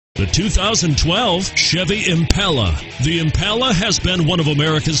The 2012 Chevy Impala. The Impala has been one of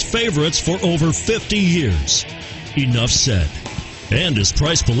America's favorites for over 50 years. Enough said. And is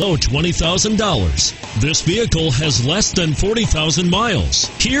priced below $20,000. This vehicle has less than 40,000 miles.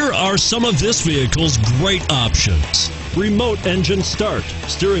 Here are some of this vehicle's great options: remote engine start,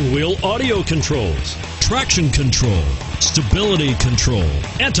 steering wheel audio controls, traction control, stability control,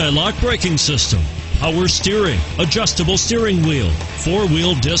 anti-lock braking system, power steering, adjustable steering wheel,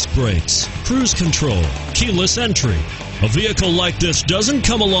 four-wheel disc brakes, cruise control, keyless entry. A vehicle like this doesn't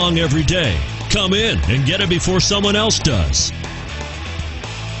come along every day. Come in and get it before someone else does.